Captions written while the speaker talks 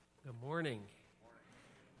Good morning.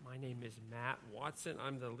 My name is Matt Watson.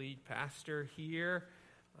 I'm the lead pastor here.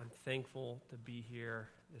 I'm thankful to be here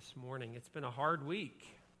this morning. It's been a hard week.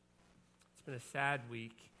 It's been a sad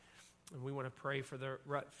week. And we want to pray for the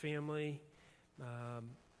Rutt family,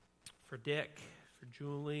 for Dick, for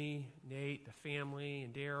Julie, Nate, the family,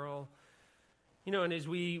 and Daryl. You know, and as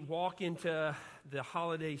we walk into the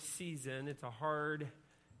holiday season, it's a hard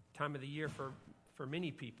time of the year for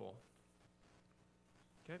many people.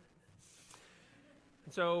 Okay?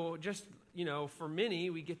 And so just, you know, for many,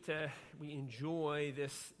 we enjoy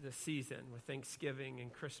this season with Thanksgiving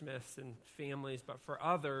and Christmas and families, but for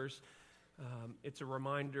others, it's a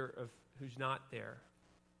reminder of who's not there.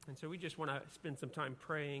 And so we just want to spend some time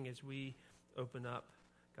praying as we open up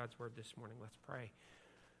God's Word this morning. Let's pray.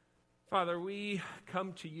 Father, we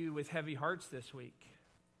come to you with heavy hearts this week.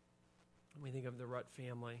 We think of the Rutt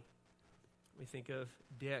family. We think of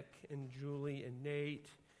Dick and Julie and Nate,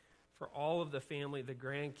 for all of the family, the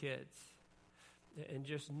grandkids, and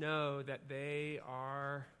just know that they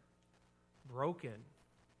are broken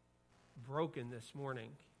this morning.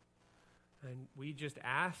 And we just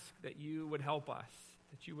ask that you would help us,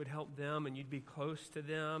 that you would help them and you'd be close to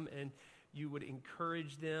them and you would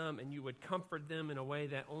encourage them and you would comfort them in a way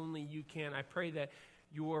that only you can. I pray that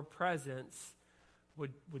your presence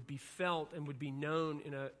would be felt and would be known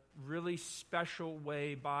in a really special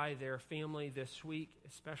way by their family this week,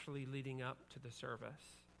 especially leading up to the service.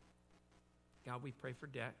 God, we pray for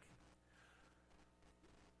Dick,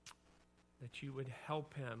 that you would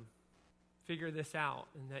help him figure this out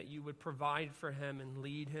and that you would provide for him and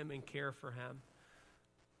lead him and care for him.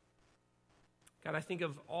 God, I think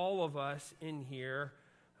of all of us in here,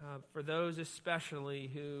 for those especially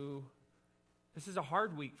who, this is a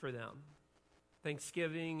hard week for them.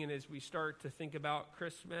 Thanksgiving, and as we start to think about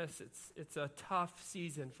Christmas, it's a tough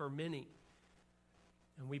season for many.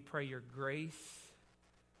 And we pray your grace.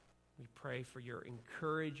 We pray for your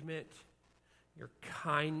encouragement, your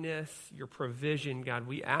kindness, your provision, God.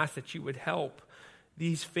 We ask that you would help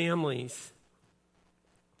these families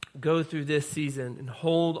go through this season and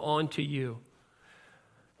hold on to you.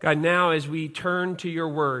 God, now as we turn to your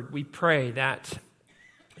word, we pray that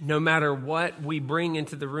no matter what we bring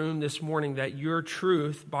into the room this morning, that your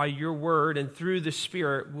truth by your word and through the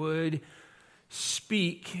Spirit would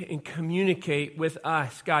speak and communicate with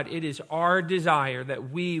us. God, it is our desire that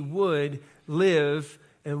we would live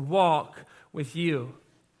and walk with you.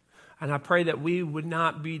 And I pray that we would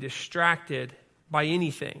not be distracted by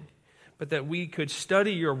anything, but that we could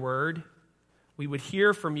study your word, we would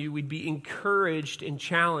hear from you, we'd be encouraged and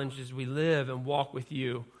challenged as we live and walk with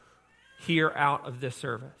you here out of this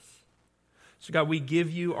service. So God, we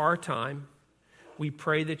give you our time. We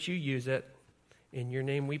pray that you use it. In your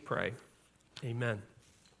name we pray. Amen.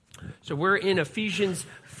 So we're in Ephesians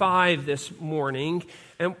 5 this morning,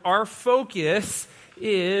 and our focus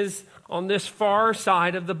is on this far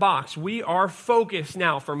side of the box. We are focused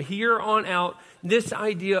now from here on out, this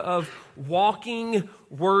idea of walking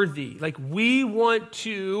worthy. Like we want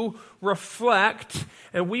to reflect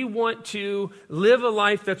and we want to live a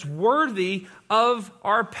life that's worthy of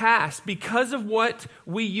our past because of what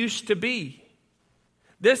we used to be.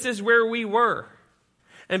 This is where we were.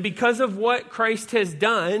 And because of what Christ has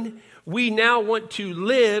done, we now want to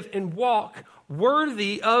live and walk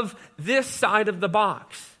worthy of this side of the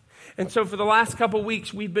box. And so for the last couple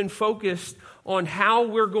weeks, we've been focused on how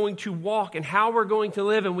we're going to walk and how we're going to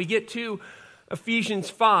live. And we get to Ephesians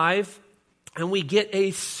 5, and we get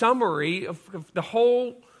a summary of the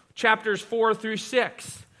whole chapters 4 through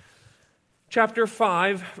 6. Chapter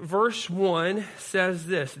 5, verse 1 says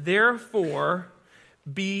this: "Therefore,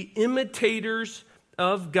 be imitators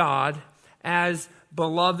of God as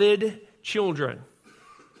beloved children."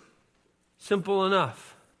 Simple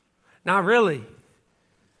enough. Not really.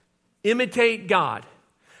 Imitate God.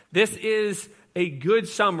 This is a good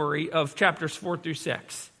summary of chapters 4 through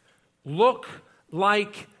 6. Look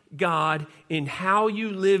like God in how you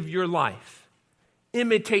live your life.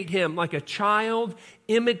 Imitate him like a child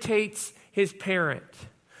imitates his parent.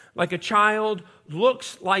 Like a child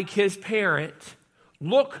looks like his parent.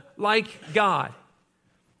 Look like God.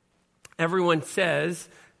 Everyone says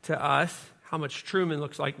to us how much Truman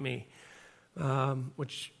looks like me,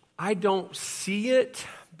 which I don't see it,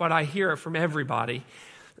 but I hear it from everybody.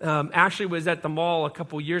 Ashley was at the mall a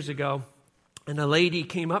couple years ago, and a lady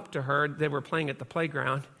came up to her. They were playing at the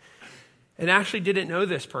playground, and Ashley didn't know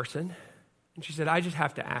this person. And she said, "I just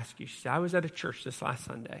have to ask you." She said, "I was at a church this last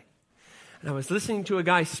Sunday, and I was listening to a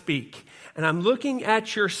guy speak, and I'm looking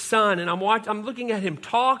at your son, and I'm looking at him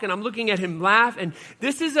talk, and I'm looking at him laugh, and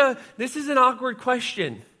this is an awkward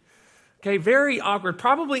question. Okay, very awkward,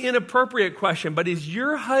 probably inappropriate question, but is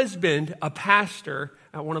your husband a pastor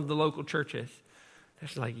at one of the local churches?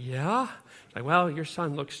 She's like, yeah. Like, well, your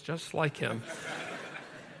son looks just like him.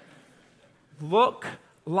 Look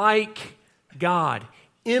like God.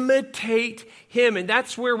 Imitate him. And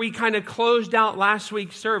that's where we kind of closed out last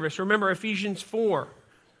week's service. Remember Ephesians 4.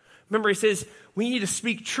 Remember, he says we need to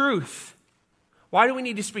speak truth. Why do we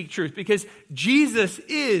need to speak truth? Because Jesus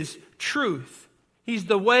is truth. He's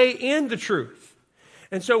the way and the truth.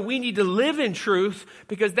 And so we need to live in truth,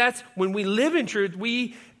 because that's when we live in truth,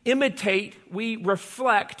 we imitate, we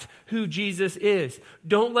reflect who Jesus is.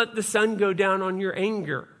 Don't let the sun go down on your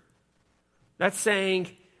anger. That's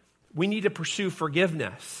saying we need to pursue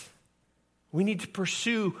forgiveness. We need to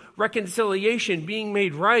pursue reconciliation, being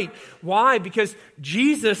made right. Why? Because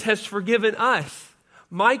Jesus has forgiven us.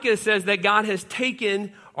 Micah says that God has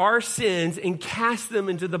taken our sins and cast them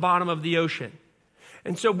into the bottom of the ocean.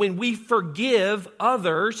 And so when we forgive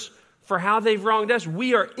others for how they've wronged us,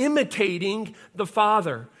 we are imitating the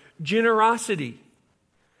Father. Generosity.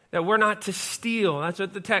 That we're not to steal. That's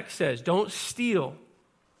what the text says. Don't steal.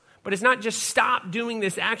 But it's not just stop doing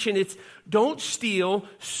this action. It's don't steal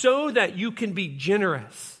so that you can be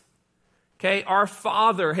generous. Okay? Our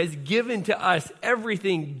Father has given to us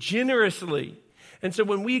everything generously. And so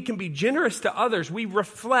when we can be generous to others, we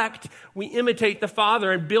reflect, we imitate the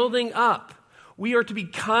Father and building up. We are to be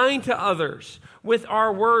kind to others with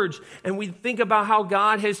our words. And we think about how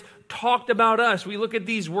God has talked about us. We look at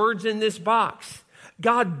these words in this box.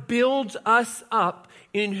 God builds us up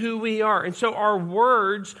in who we are. And so our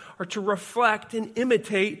words are to reflect and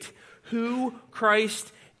imitate who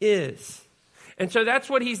Christ is. And so that's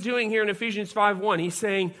what he's doing here in Ephesians 5:1. He's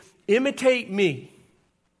saying, imitate me.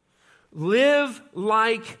 Live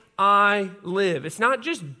like I live. It's not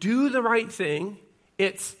just do the right thing.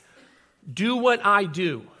 It's do what I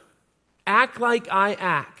do. Act like I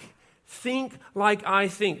act. Think like I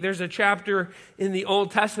think. There's a chapter in the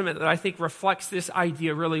Old Testament that I think reflects this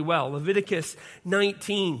idea really well. Leviticus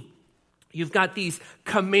 19. You've got these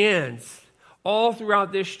commands all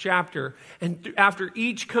throughout this chapter. And after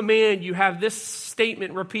each command, you have this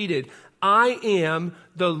statement repeated. I am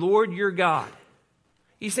the Lord your God.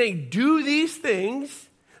 He's saying, do these things.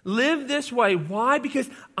 Live this way. Why? Because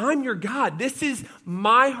I'm your God. This is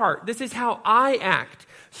my heart. This is how I act.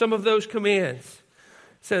 Some of those commands.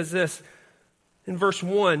 It says this in verse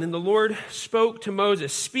 1. And the Lord spoke to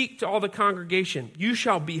Moses, speak to all the congregation. You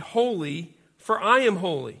shall be holy, for I am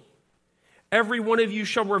holy. Every one of you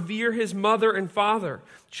shall revere his mother and father,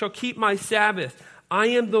 shall keep my Sabbath. I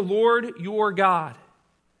am the Lord your God.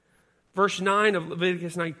 Verse 9 of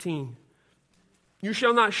Leviticus 19. You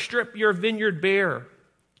shall not strip your vineyard bare.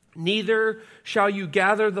 Neither shall you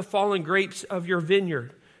gather the fallen grapes of your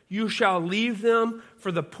vineyard. You shall leave them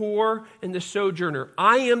for the poor and the sojourner.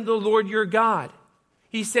 I am the Lord your God.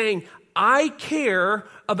 He's saying, I care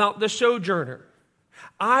about the sojourner.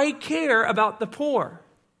 I care about the poor.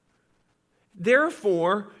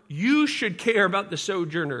 Therefore, you should care about the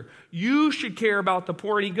sojourner. You should care about the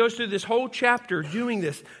poor. And he goes through this whole chapter doing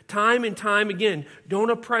this time and time again. Don't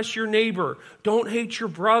oppress your neighbor. Don't hate your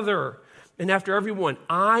brother. And after everyone,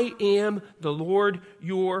 I am the Lord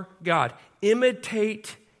your God.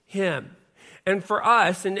 Imitate him. And for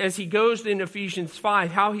us, and as he goes in Ephesians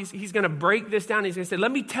 5, how he's going to break this down. He's going to say,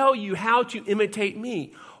 let me tell you how to imitate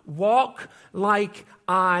me. Walk like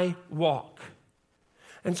I walk.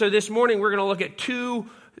 And so this morning, we're going to look at two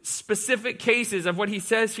specific cases of what he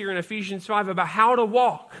says here in Ephesians 5 about how to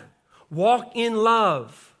walk. Walk in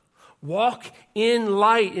love. Walk in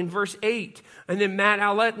light in verse 8. And then Matt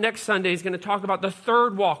Allett next Sunday is going to talk about the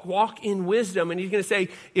third walk in wisdom. And he's going to say,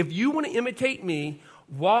 if you want to imitate me,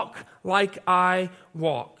 walk like I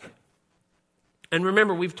walk. And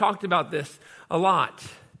remember, we've talked about this a lot.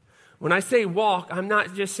 When I say walk, I'm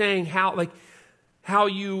not just saying how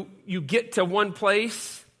you get to one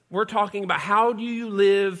place. We're talking about how do you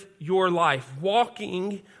live your life.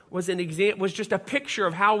 Walking was just a picture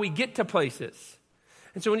of how we get to places.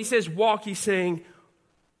 And so when he says walk, he's saying,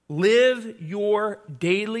 live your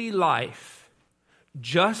daily life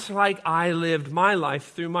just like I lived my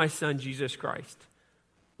life through my son, Jesus Christ.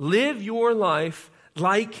 Live your life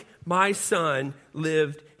like my son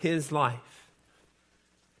lived his life.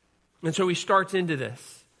 And so he starts into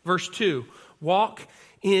this. Verse 2, walk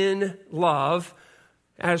in love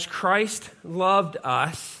as Christ loved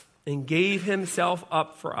us and gave himself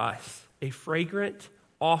up for us, a fragrant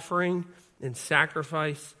offering and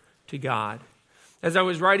sacrifice to God. As I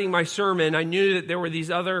was writing my sermon, I knew that there were these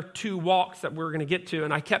other two walks that we were going to get to,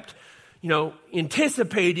 and I kept,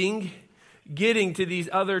 anticipating getting to these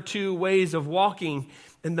other two ways of walking.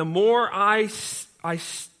 And the more I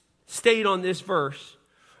stayed on this verse,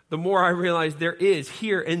 the more I realized there is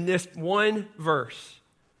here in this one verse,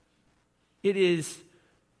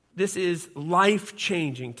 this is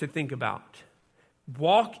life-changing to think about.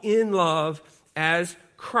 Walk in love as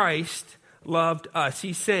Christ loved us.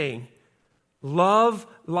 He's saying, love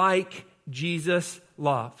like Jesus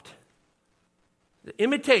loved.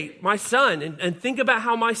 Imitate my son and think about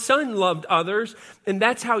how my son loved others, and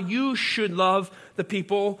that's how you should love the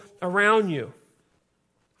people around you.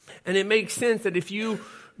 And it makes sense that if you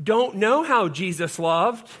don't know how Jesus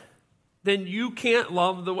loved, then you can't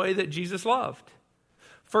love the way that Jesus loved.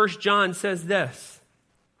 1 John says this.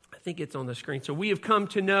 I think it's on the screen. So we have come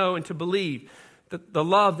to know and to believe the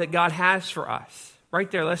love that God has for us.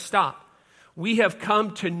 Right there, let's stop. We have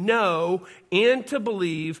come to know and to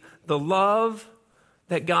believe the love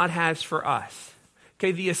that God has for us.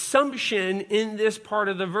 Okay, the assumption in this part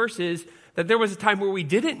of the verse is that there was a time where we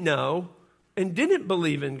didn't know and didn't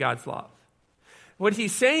believe in God's love. What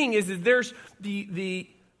he's saying is that there's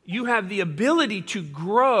you have the ability to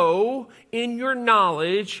grow in your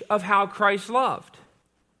knowledge of how Christ loved.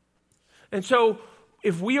 And so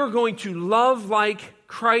if we are going to love like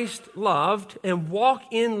Christ loved and walk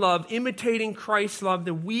in love, imitating Christ's love,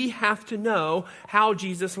 then we have to know how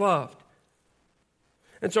Jesus loved.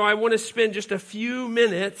 And so I want to spend just a few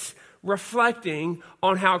minutes reflecting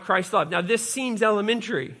on how Christ loved. Now, this seems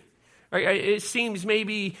elementary. Right? It seems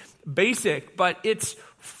maybe basic, but it's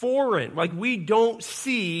foreign. Like, we don't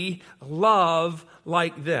see love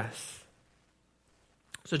like this.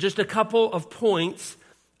 So just a couple of points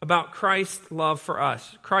about Christ's love for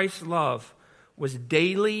us. Christ's love was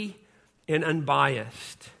daily and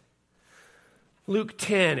unbiased. Luke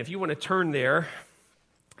 10, if you want to turn there,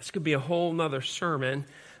 this could be a whole nother sermon.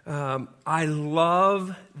 I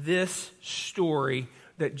love this story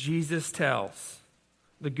that Jesus tells,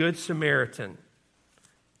 the Good Samaritan,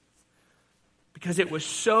 because it was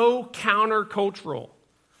so countercultural.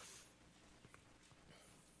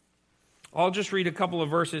 I'll just read a couple of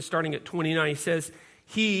verses starting at 29. He says,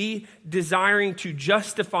 he, desiring to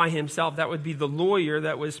justify himself, that would be the lawyer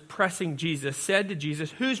that was pressing Jesus, said to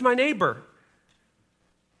Jesus, "Who's my neighbor?"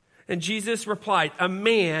 And Jesus replied, "A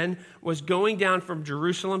man was going down from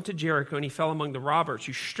Jerusalem to Jericho, and he fell among the robbers,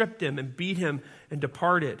 who stripped him and beat him and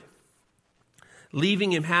departed,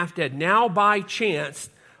 leaving him half dead. Now by chance,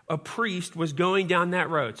 a priest was going down that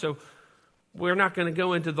road." So we're not going to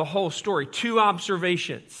go into the whole story. 2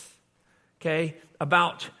 observations, okay,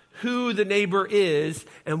 about who the neighbor is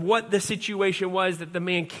and what the situation was that the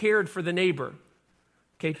man cared for the neighbor.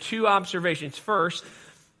 Okay, 2 observations. First,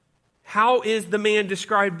 how is the man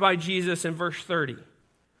described by Jesus in verse 30?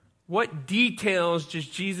 What details does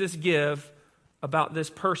Jesus give about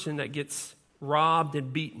this person that gets robbed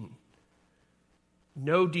and beaten?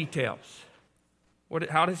 No details.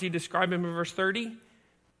 How does he describe him in verse 30?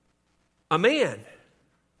 A man.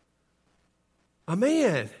 A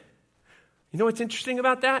man. You know what's interesting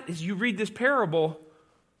about that is you read this parable,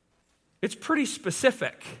 it's pretty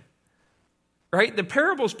specific, right? The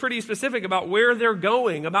parable is pretty specific about where they're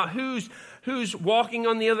going, about who's walking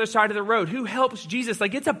on the other side of the road, who helps Jesus.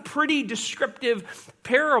 Like, it's a pretty descriptive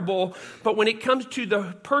parable, but when it comes to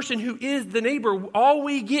the person who is the neighbor, all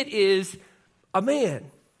we get is a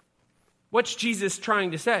man. What's Jesus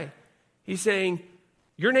trying to say? He's saying,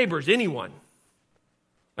 your neighbor is anyone.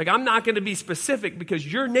 Like, I'm not going to be specific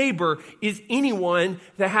because your neighbor is anyone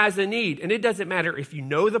that has a need. And it doesn't matter if you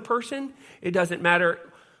know the person. It doesn't matter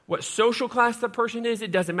what social class the person is.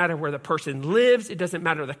 It doesn't matter where the person lives. It doesn't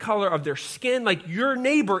matter the color of their skin. Like, your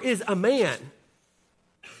neighbor is a man.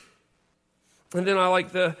 And then I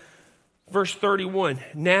like the verse 31.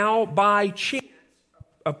 Now by chance,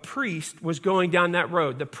 a priest was going down that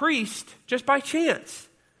road. The priest, just by chance,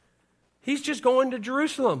 he's just going to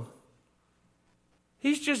Jerusalem.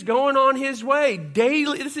 He's just going on his way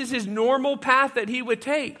daily. This is his normal path that he would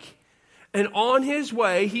take. And on his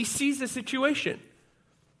way, he sees the situation.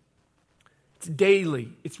 It's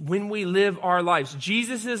daily. It's when we live our lives.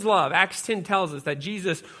 Jesus' love, Acts 10 tells us that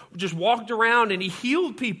Jesus just walked around and he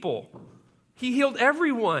healed people. He healed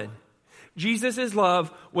everyone. Jesus'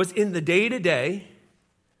 love was in the day-to-day.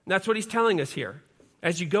 And that's what he's telling us here.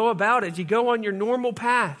 As you go about, as you go on your normal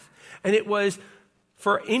path. And it was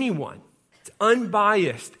for anyone. It's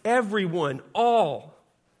unbiased. Everyone, all.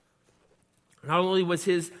 Not only was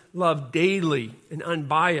his love daily and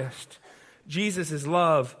unbiased, Jesus'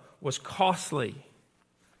 love was costly.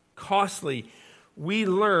 Costly. We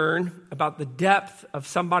learn about the depth of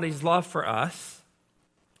somebody's love for us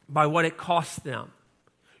by what it costs them.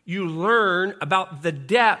 You learn about the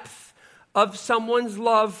depth of someone's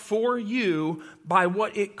love for you by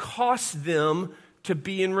what it costs them to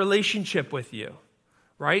be in relationship with you,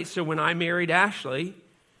 right? So when I married Ashley,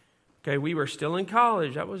 okay, we were still in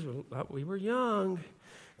college. We were young.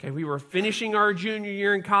 Okay, we were finishing our junior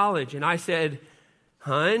year in college, and I said,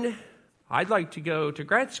 "Hun, I'd like to go to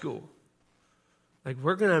grad school. Like,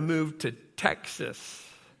 we're going to move to Texas."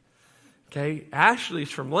 Okay, Ashley's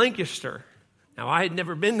from Lancaster. Now, I had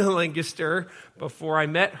never been to Lancaster before I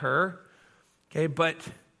met her, okay, but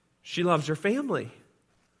she loves her family.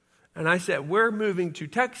 And I said, "We're moving to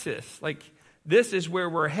Texas. Like, this is where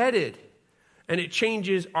we're headed." And it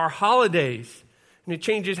changes our holidays. And it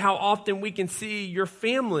changes how often we can see your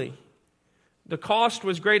family. The cost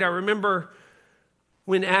was great. I remember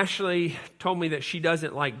when Ashley told me that she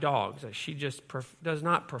doesn't like dogs. That she just does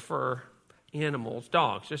not prefer animals,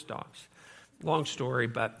 dogs, just dogs. Long story,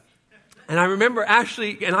 but... And I remember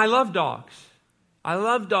Ashley, and I love dogs. I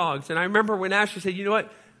love dogs. And I remember when Ashley said, "You know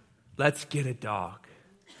what? Let's get a dog.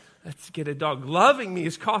 Let's get a dog." Loving me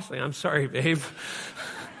is costly. I'm sorry, babe.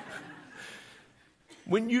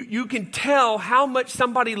 When you can tell how much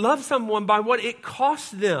somebody loves someone by what it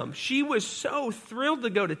costs them. She was so thrilled to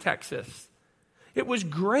go to Texas. It was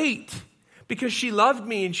great because she loved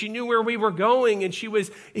me and she knew where we were going and she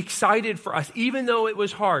was excited for us, even though it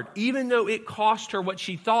was hard, even though it cost her what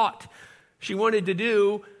she thought she wanted to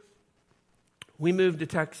do. We moved to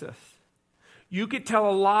Texas. You could tell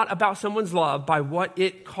a lot about someone's love by what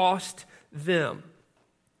it cost them,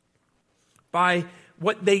 by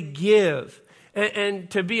what they give. And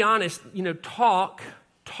to be honest,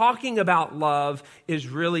 talking about love is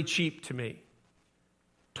really cheap to me.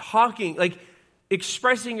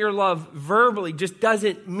 Expressing your love verbally just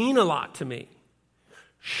doesn't mean a lot to me.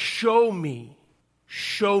 Show me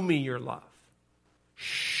your love.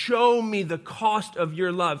 Show me the cost of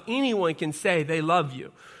your love. Anyone can say they love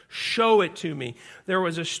you. Show it to me. There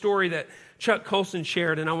was a story that Chuck Colson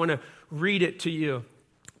shared, and I want to read it to you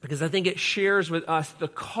because I think it shares with us the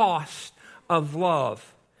cost of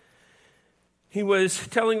love. He was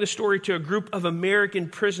telling the story to a group of American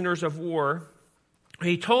prisoners of war.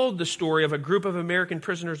 He told the story of a group of American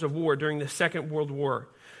prisoners of war during the Second World War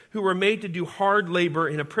who were made to do hard labor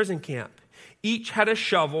in a prison camp. Each had a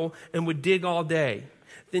shovel and would dig all day,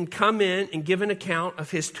 then come in and give an account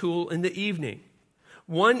of his tool in the evening.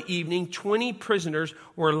 One evening, 20 prisoners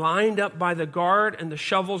were lined up by the guard and the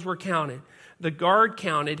shovels were counted. The guard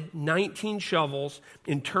counted 19 shovels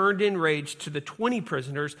and turned in rage to the 20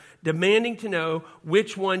 prisoners, demanding to know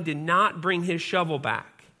which one did not bring his shovel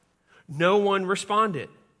back. No one responded.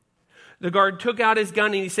 The guard took out his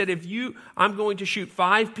gun and he said, I'm going to shoot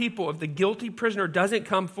 5 people if the guilty prisoner doesn't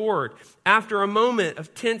come forward. After a moment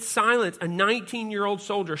of tense silence, a 19-year-old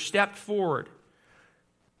soldier stepped forward.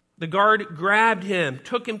 The guard grabbed him,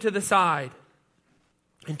 took him to the side,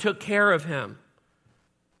 and took care of him,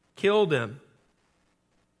 killed him.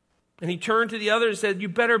 And he turned to the others and said, "You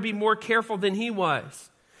better be more careful than he was."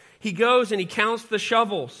 He goes and he counts the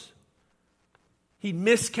shovels. He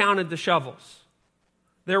miscounted the shovels.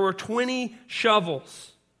 There were 20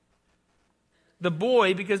 shovels. The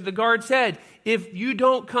boy, because the guard said, "If you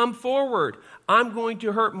don't come forward, I'm going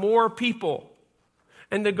to hurt more people."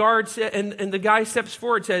 And the guard said, and the guy steps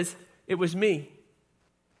forward and says, "It was me."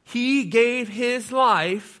 He gave his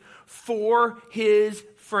life for his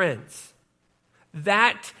friends.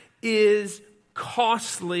 That is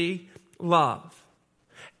costly love.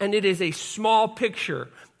 And it is a small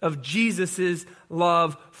picture of Jesus'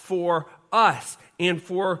 love for us and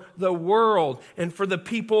for the world and for the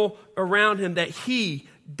people around him, that he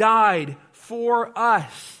died for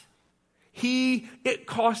us. It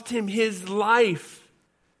cost him his life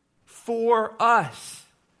for us.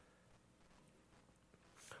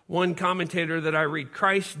 One commentator that I read,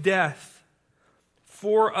 Christ's death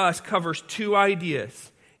for us covers 2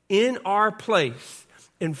 ideas: in our place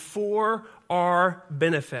and for our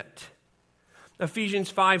benefit.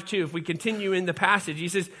 Ephesians 5:2, if we continue in the passage, he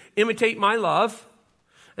says, "Imitate my love."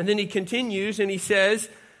 And then he continues and he says,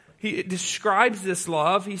 he describes this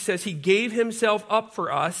love. He says, he gave himself up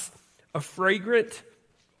for us, a fragrant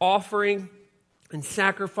offering and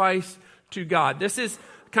sacrifice to God. This is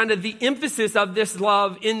kind of the emphasis of this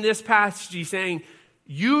love in this passage. He's saying,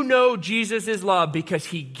 you know Jesus' love because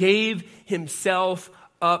he gave himself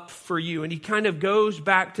up for you. And he kind of goes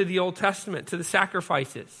back to the Old Testament, to the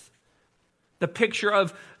sacrifices. The picture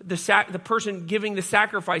of the person giving the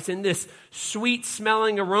sacrifice in this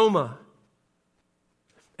sweet-smelling aroma.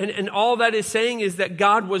 And all that is saying is that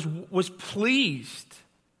God was pleased.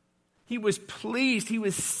 He was pleased. He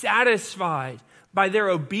was satisfied by their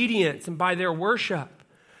obedience and by their worship.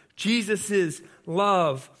 Jesus'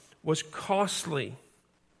 love was costly.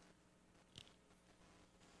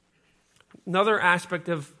 Another aspect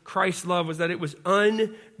of Christ's love was that it was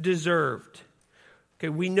undeserved. Okay,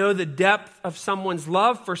 we know the depth of someone's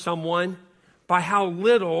love for someone by how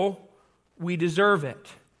little we deserve it.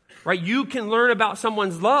 Right? You can learn about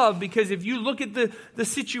someone's love because if you look at the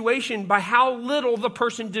situation by how little the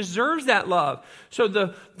person deserves that love. So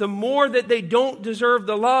the more that they don't deserve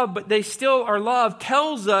the love, but they still are loved,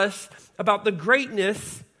 tells us about the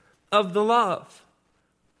greatness of the love.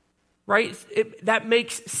 Right? That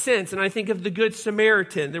makes sense. And I think of the Good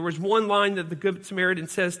Samaritan. There was one line that the Good Samaritan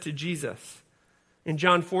says to Jesus. In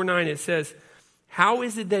John 4:9, it says, "How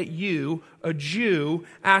is it that you, a Jew,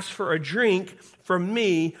 ask for a drink from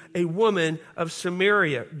me, a woman of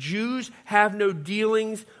Samaria?" Jews have no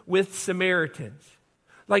dealings with Samaritans.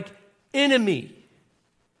 Like enemy.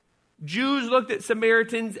 Jews looked at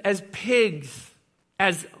Samaritans as pigs,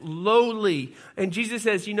 as lowly. And Jesus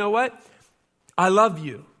says, you know what? I love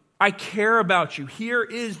you. I care about you. Here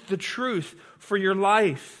is the truth for your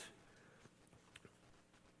life.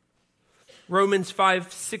 Romans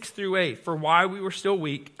 5:6-8. For while we were still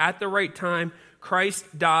weak, at the right time,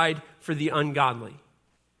 Christ died for the ungodly.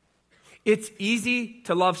 It's easy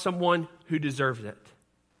to love someone who deserves it.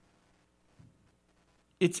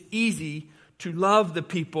 It's easy to love the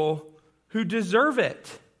people who deserve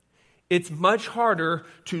it. It's much harder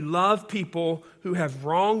to love people who have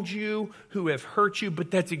wronged you, who have hurt you,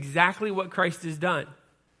 but that's exactly what Christ has done.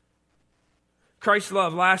 Christ's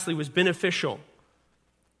love, lastly, was beneficial.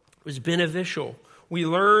 It was beneficial. We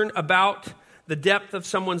learn about the depth of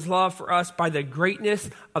someone's love for us by the greatness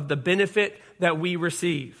of the benefit that we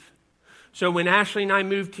receive. So when Ashley and I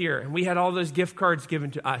moved here and we had all those gift cards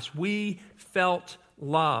given to us, we felt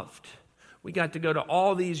loved. We got to go to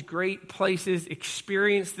all these great places,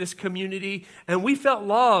 experience this community, and we felt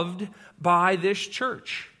loved by this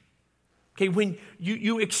church. Okay, when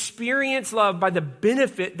you experience love by the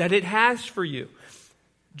benefit that it has for you,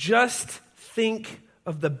 just think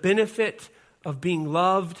of the benefit of being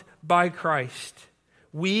loved by Christ.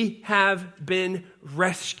 We have been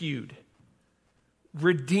rescued,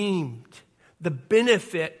 redeemed. The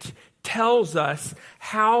benefit tells us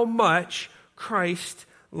how much Christ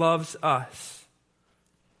loves us.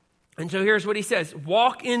 And so here's what he says.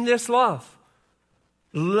 Walk in this love.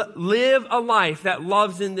 Live a life that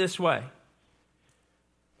loves in this way.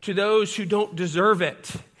 To those who don't deserve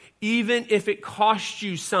it, even if it costs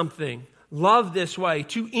you something, love this way.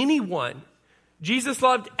 To anyone. Jesus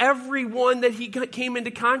loved everyone that he came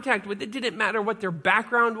into contact with. It didn't matter what their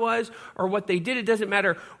background was or what they did. It doesn't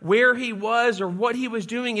matter where he was or what he was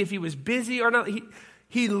doing, if he was busy or not.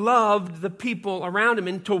 He loved the people around him.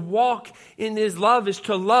 And to walk in his love is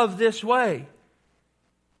to love this way.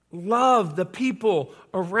 Love the people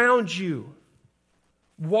around you.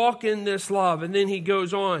 Walk in this love. And then he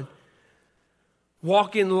goes on.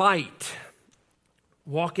 Walk in light.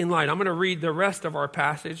 Walk in light. I'm going to read the rest of our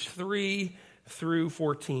passage, 3-14.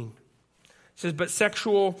 It says, but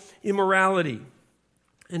sexual immorality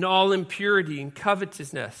and all impurity and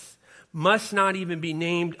covetousness must not even be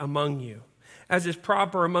named among you, as is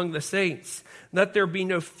proper among the saints. Let there be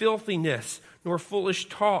no filthiness, nor foolish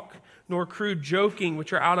talk, nor crude joking,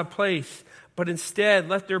 which are out of place, but instead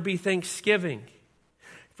let there be thanksgiving.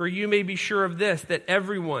 For you may be sure of this, that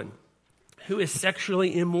everyone who is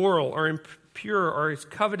sexually immoral or impure or is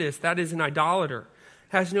covetous, that is an idolater,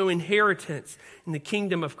 has no inheritance in the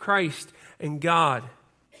kingdom of Christ and God.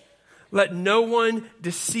 Let no one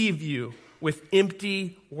deceive you with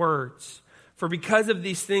empty words. For because of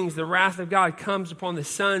these things, the wrath of God comes upon the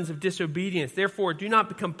sons of disobedience. Therefore, do not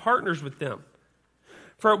become partners with them.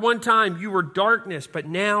 For at one time you were darkness, but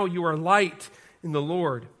now you are light in the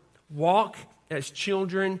Lord. Walk as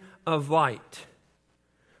children of light.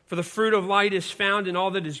 For the fruit of light is found in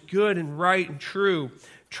all that is good and right and true.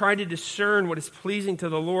 Try to discern what is pleasing to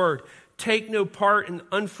the Lord. Take no part in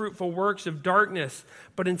unfruitful works of darkness,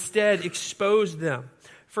 but instead expose them.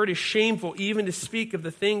 For it is shameful even to speak of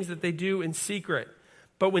the things that they do in secret.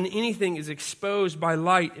 But when anything is exposed by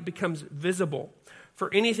light, it becomes visible.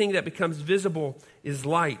 For anything that becomes visible is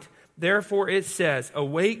light. Therefore it says,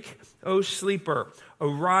 awake, O sleeper,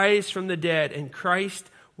 arise from the dead, and Christ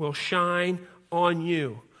will shine on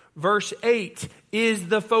you. Verse 8 is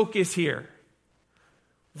the focus here.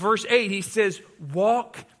 Verse 8, he says,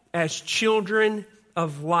 walk as children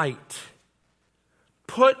of light.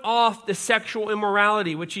 Put off the sexual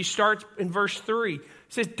immorality, which he starts in verse 3. He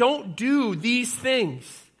says, don't do these things.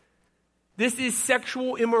 This is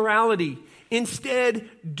sexual immorality. Instead,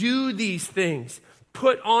 do these things.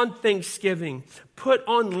 Put on thanksgiving. Put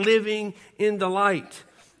on living in the light.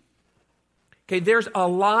 Okay, there's a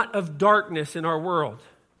lot of darkness in our world.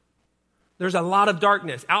 There's a lot of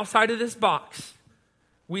darkness outside of this box.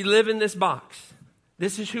 We live in this box.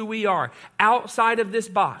 This is who we are. Outside of this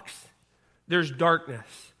box, there's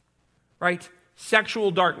darkness, right?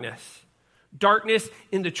 Sexual darkness. Darkness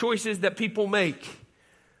in the choices that people make.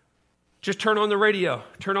 Just turn on the radio,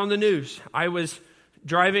 turn on the news. I was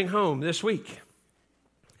driving home this week,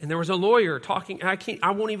 and there was a lawyer talking. I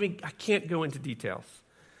can't go into details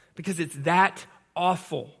because it's that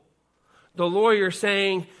awful. The lawyer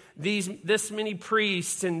saying this many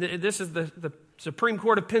priests, and this is the Supreme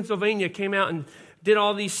Court of Pennsylvania came out and did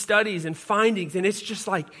all these studies and findings, and it's just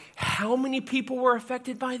like, how many people were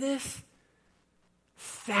affected by this?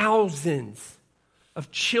 Thousands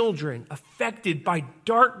of children affected by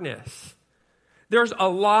darkness. There's a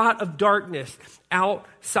lot of darkness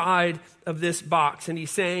outside of this box. And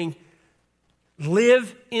he's saying,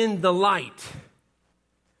 live in the light.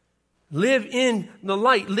 Live in the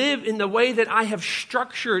light. Live in the way that I have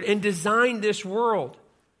structured and designed this world.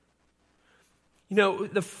 You know,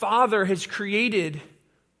 the Father has created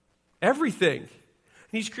everything.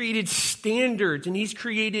 He's created standards and he's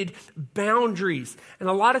created boundaries. And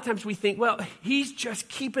a lot of times we think, well, he's just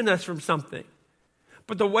keeping us from something.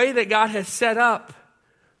 But the way that God has set up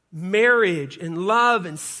marriage and love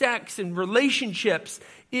and sex and relationships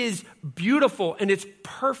is beautiful and it's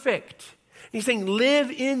perfect. He's saying,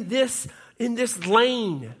 live in this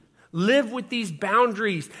lane. Live with these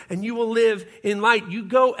boundaries and you will live in light. You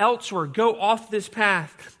go elsewhere, go off this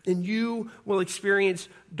path, and you will experience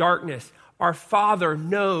darkness. Our Father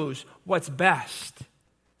knows what's best.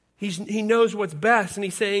 He knows what's best, and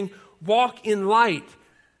he's saying, walk in light.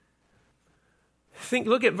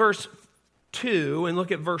 Look at verse 2 and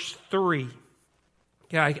look at verse 3.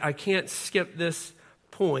 Okay, I can't skip this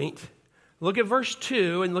point. Look at verse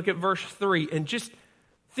 2 and look at verse 3, and just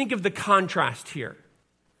think of the contrast here.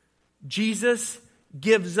 Jesus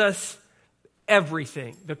gives us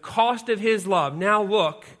everything, the cost of his love. Now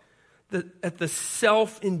look at the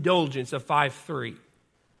self-indulgence of 5:3.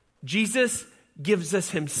 Jesus gives us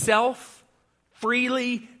himself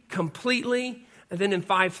freely, completely, and then in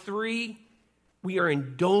 5:3, we are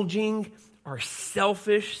indulging our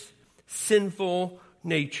selfish, sinful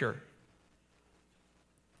nature.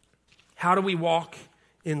 How do we walk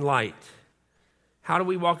in light? How do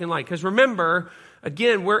we walk in light? Because remember,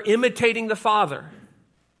 again, we're imitating the Father,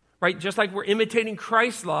 right? Just like we're imitating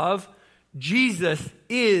Christ's love, Jesus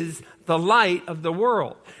is the light of the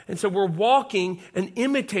world. And so we're walking and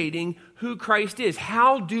imitating who Christ is.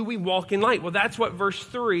 How do we walk in light? Well, that's what verse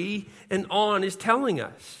 3 and on is telling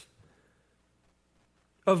us.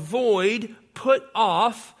 Avoid, put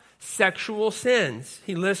off sexual sins.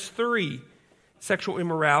 He lists 3: sexual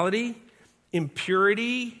immorality,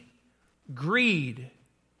 impurity, greed.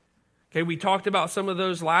 Okay, we talked about some of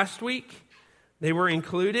those last week. They were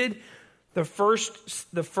included. The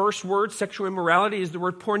first word, sexual immorality, is the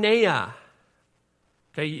word porneia.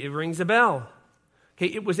 Okay, it rings a bell. Okay,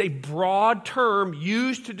 it was a broad term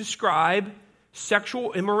used to describe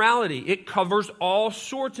sexual immorality. It covers all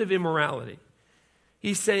sorts of immorality.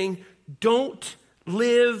 He's saying, don't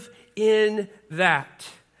live in that.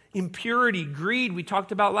 Impurity, greed, we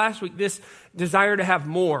talked about last week, this desire to have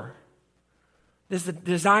more. This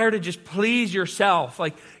desire to just please yourself.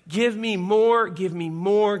 Like, give me more, give me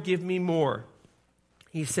more, give me more.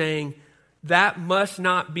 He's saying, that must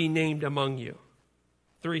not be named among you.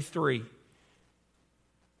 3:3.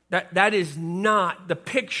 That is not the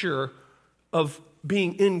picture of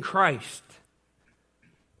being in Christ.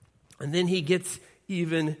 And then he gets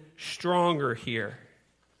even stronger here.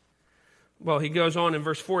 Well, he goes on in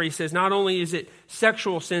verse 4, he says, not only is it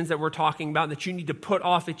sexual sins that we're talking about that you need to put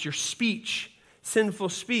off, it's your speech, sinful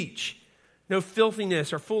speech, no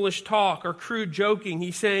filthiness or foolish talk or crude joking.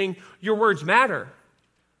 He's saying your words matter,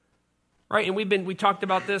 right? And we talked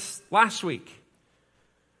about this last week.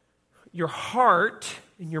 Your heart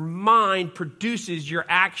and your mind produces your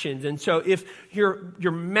actions. And so if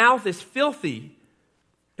your mouth is filthy,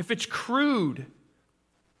 if it's crude,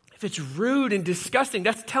 if it's rude and disgusting,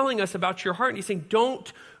 that's telling us about your heart. And he's saying,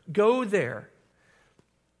 don't go there.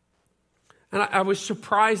 And I was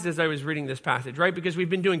surprised as I was reading this passage, right? Because we've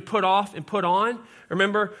been doing put off and put on.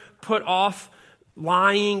 Remember, put off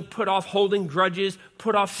lying, put off holding grudges,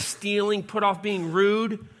 put off stealing, put off being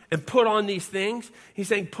rude, and put on these things. He's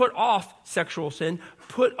saying, put off sexual sin,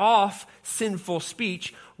 put off sinful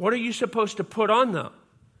speech. What are you supposed to put on, though?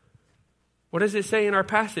 What does it say in our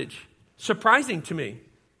passage? Surprising to me.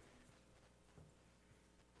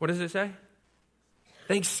 What does it say?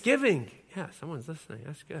 Thanksgiving. Yeah, someone's listening.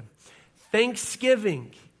 That's good.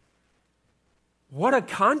 Thanksgiving. What a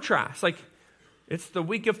contrast. Like, It's the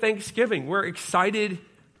week of Thanksgiving. We're excited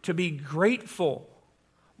to be grateful.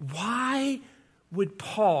 Why would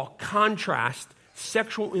Paul contrast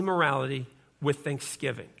sexual immorality with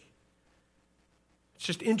Thanksgiving? It's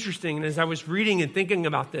just interesting. And as I was reading and thinking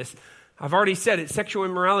about this, I've already said it, sexual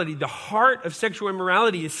immorality. The heart of sexual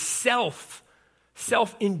immorality is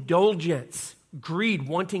self-indulgence, greed,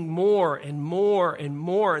 wanting more and more and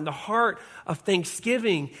more. And the heart of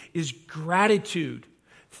Thanksgiving is gratitude,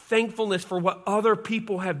 thankfulness for what other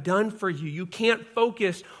people have done for you. You can't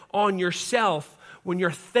focus on yourself when you're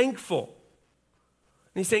thankful.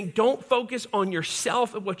 And he's saying, don't focus on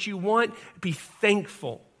yourself and what you want. Be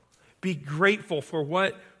thankful. Be grateful for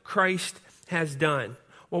what Christ has done.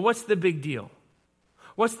 Well, what's the big deal?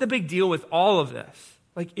 What's the big deal with all of this?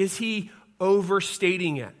 Like, is he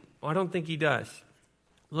overstating it? Well, I don't think he does.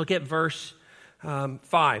 Look at verse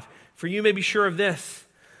 5. For you may be sure of this,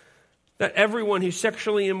 that everyone who's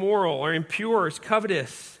sexually immoral or impure is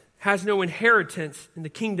covetous, has no inheritance in the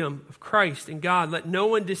kingdom of Christ and God. Let no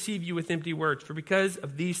one deceive you with empty words, for because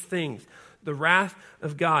of these things, the wrath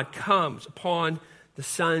of God comes upon the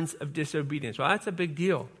sons of disobedience. Well, that's a big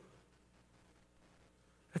deal.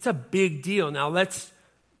 That's a big deal. Now, let's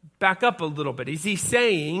back up a little bit. Is he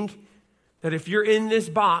saying that if you're in this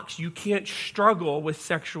box, you can't struggle with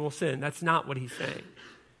sexual sin? That's not what he's saying.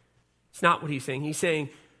 It's not what he's saying. He's saying,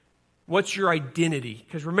 what's your identity?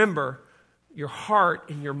 Because remember, your heart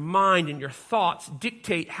and your mind and your thoughts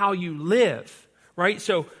dictate how you live, right?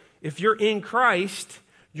 So if you're in Christ,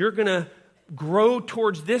 you're going to grow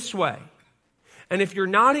towards this way. And if you're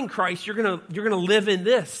not in Christ, you're going to live in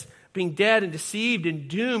this, being dead and deceived and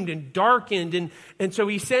doomed and darkened. And so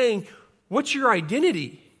he's saying, what's your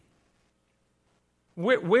identity?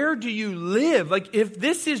 Where do you live? Like, if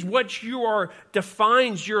this is what you are,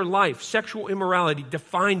 defines your life, sexual immorality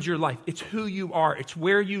defines your life, it's who you are, it's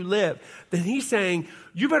where you live, then he's saying,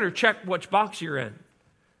 you better check which box you're in.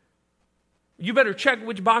 You better check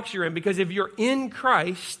which box you're in, because if you're in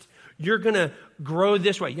Christ, you're going to grow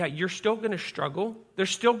this way. Yeah, you're still going to struggle. There's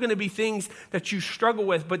still going to be things that you struggle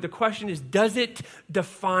with, but the question is, does it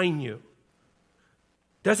define you?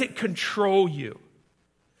 Does it control you?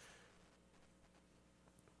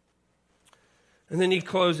 And then he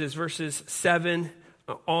closes verses 7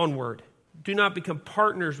 onward. Do not become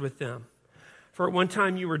partners with them. For at one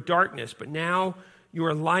time you were darkness, but now you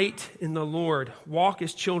are light in the Lord. Walk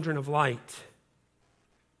as children of light.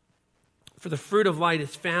 For the fruit of light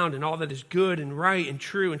is found in all that is good and right and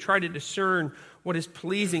true, and try to discern what is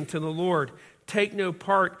pleasing to the Lord. Take no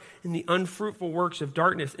part in the unfruitful works of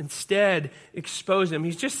darkness. Instead, expose them.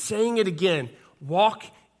 He's just saying it again. Walk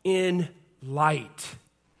in light.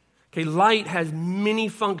 Okay, light has many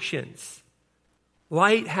functions.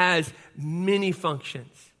 Light has many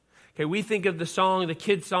functions. Okay, we think of the song, the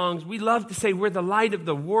kids' songs. We love to say we're the light of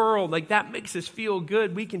the world. Like, that makes us feel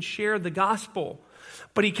good. We can share the gospel.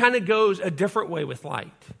 But he kind of goes a different way with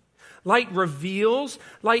light. Light reveals.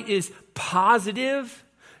 Light is positive.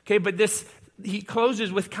 Okay, but he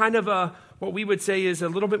closes with kind of what we would say is a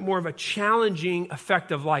little bit more of a challenging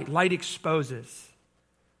effect of light. Light exposes.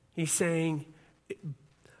 He's saying,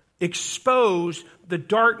 expose the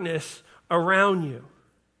darkness around you.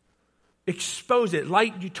 Expose it.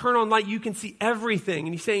 Light, you turn on light, you can see everything.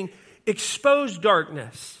 And he's saying, expose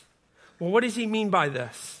darkness. Well, what does he mean by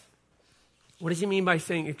this? What does he mean by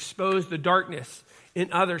saying expose the darkness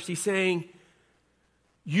in others? He's saying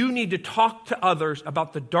you need to talk to others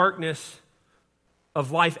about the darkness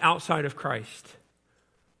of life outside of Christ.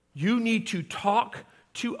 You need to talk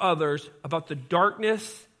to others about the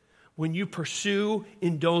darkness when you pursue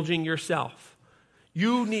indulging yourself.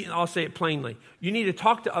 I'll say it plainly, you need to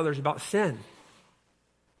talk to others about sin.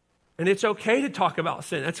 And it's okay to talk about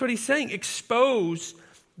sin. That's what he's saying. Expose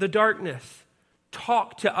the darkness.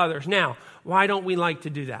 Talk to others. Now, why don't we like to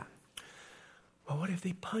do that? Well, what if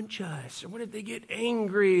they punch us? Or what if they get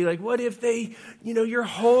angry? Like, what if they, you're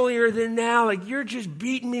holier than thou? Like, you're just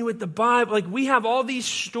beating me with the Bible. Like, we have all these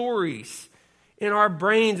stories in our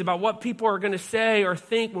brains about what people are going to say or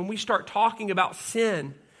think when we start talking about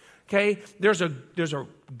sin. Okay? There's a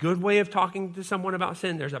good way of talking to someone about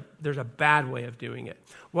sin. There's a bad way of doing it.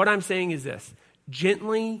 What I'm saying is this: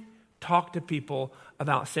 gently talk to people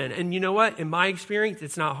about sin. And you know what? In my experience,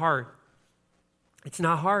 it's not hard. It's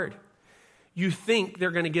not hard. You think they're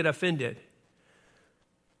going to get offended.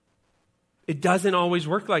 It doesn't always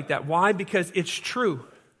work like that. Why? Because it's true.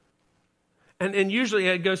 And usually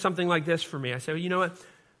it goes something like this for me. I say, well, you know what?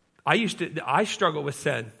 I struggle with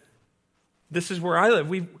sin. This is where I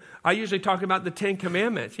live. I usually talk about the 10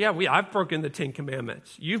 Commandments. Yeah, I've broken the 10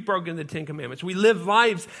 Commandments. You've broken the 10 Commandments. We live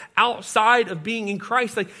lives outside of being in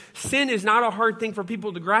Christ. Like, sin is not a hard thing for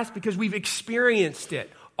people to grasp because we've experienced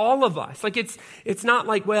it. All of us. Like, it's not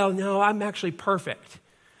like, well, no, I'm actually perfect.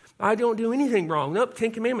 I don't do anything wrong. Nope,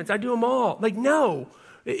 10 Commandments, I do them all. Like, no,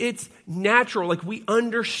 it's natural. Like, we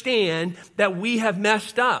understand that we have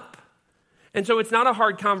messed up. And so it's not a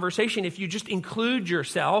hard conversation if you just include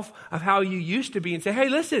yourself of how you used to be and say, hey,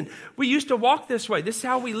 listen, we used to walk this way. This is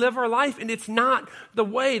how we live our life. And it's not the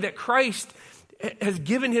way that Christ has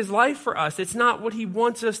given his life for us. It's not what he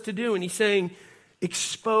wants us to do. And he's saying,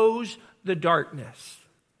 expose the darkness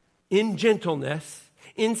in gentleness,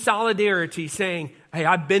 in solidarity, saying, hey,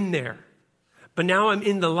 I've been there, but now I'm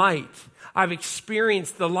in the light. I've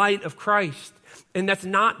experienced the light of Christ. And that's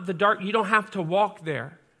not the dark. You don't have to walk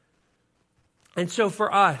there. And so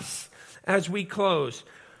for us, as we close,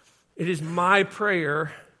 it is my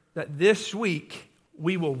prayer that this week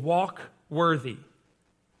we will walk worthy.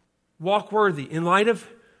 Walk worthy in light of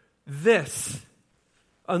this,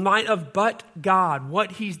 in light of but God,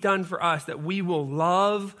 what he's done for us, that we will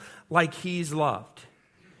love like he's loved.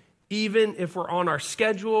 Even if we're on our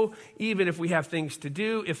schedule, even if we have things to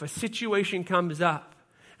do, if a situation comes up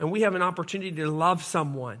and we have an opportunity to love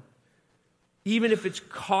someone, even if it's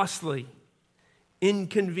costly,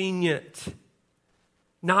 inconvenient,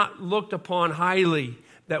 not looked upon highly,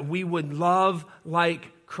 that we would love like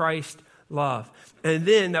Christ loved. And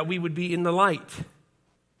then that we would be in the light.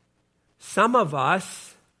 Some of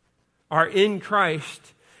us are in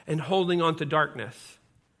Christ and holding on to darkness.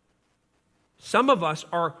 Some of us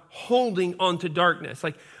are holding on to darkness.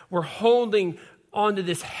 Like, we're holding on to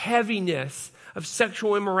this heaviness of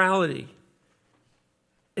sexual immorality.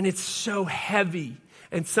 And it's so heavy.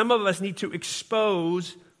 And some of us need to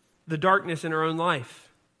expose the darkness in our own life.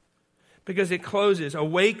 Because it closes,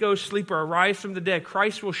 awake, O sleeper, arise from the dead.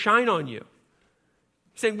 Christ will shine on you.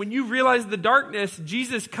 He's saying when you realize the darkness,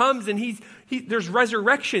 Jesus comes and there's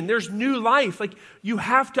resurrection, there's new life. Like, you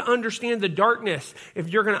have to understand the darkness if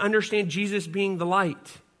you're going to understand Jesus being the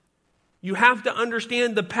light. You have to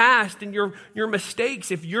understand the past and your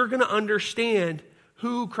mistakes if you're going to understand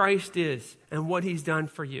who Christ is and what he's done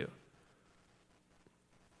for you.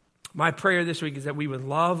 My prayer this week is that we would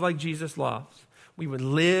love like Jesus loves. We would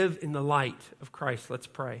live in the light of Christ. Let's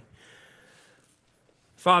pray.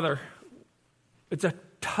 Father, it's a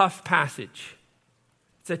tough passage.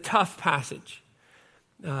 It's a tough passage.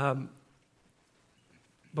 But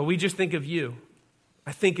we just think of you.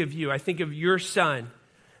 I think of you. I think of your Son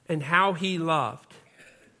and how he loved.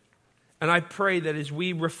 And I pray that as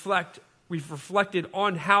we've reflected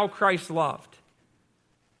on how Christ loved,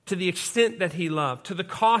 to the extent that he loved, to the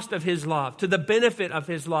cost of his love, to the benefit of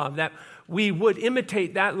his love, that we would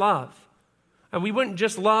imitate that love. And we wouldn't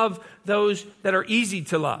just love those that are easy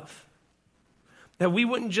to love. That we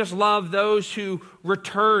wouldn't just love those who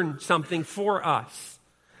return something for us,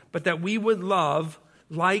 but that we would love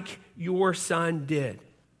like your Son did.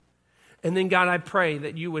 And then, God, I pray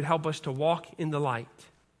that you would help us to walk in the light.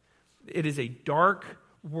 It is a dark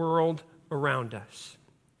world around us.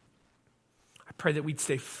 I pray that we'd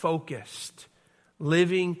stay focused,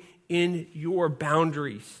 living in your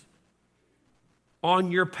boundaries,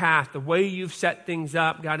 on your path, the way you've set things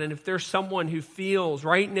up, God. And if there's someone who feels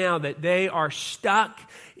right now that they are stuck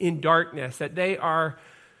in darkness, that they are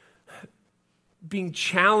being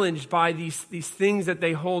challenged by these things that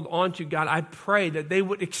they hold on to, God, I pray that they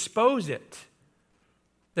would expose it,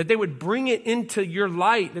 that they would bring it into your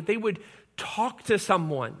light, that they would talk to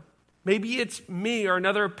someone. Maybe it's me or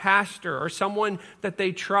another pastor or someone that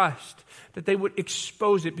they trust, that they would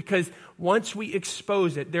expose it, because once we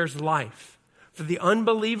expose it, there's life. For the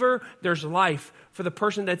unbeliever, there's life. For the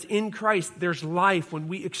person that's in Christ, there's life when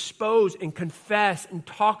we expose and confess and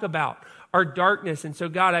talk about our darkness. And so,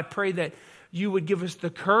 God, I pray that you would give us the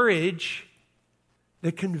courage,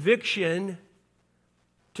 the conviction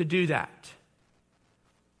to do that.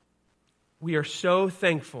 We are so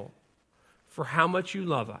thankful for how much you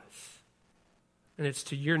love us. And it's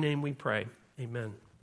to your name we pray. Amen.